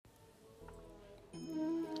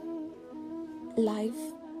Life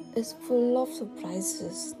is full of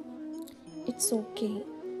surprises. It's okay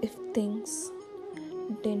if things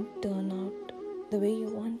didn't turn out the way you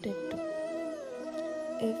wanted to.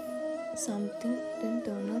 If something didn't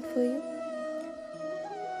turn out for you,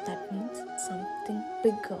 that means something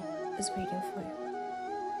bigger is waiting for you.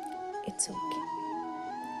 It's okay.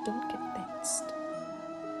 Don't get tensed.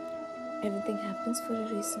 Everything happens for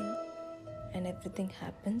a reason, and everything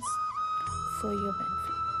happens for your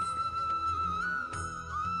benefit.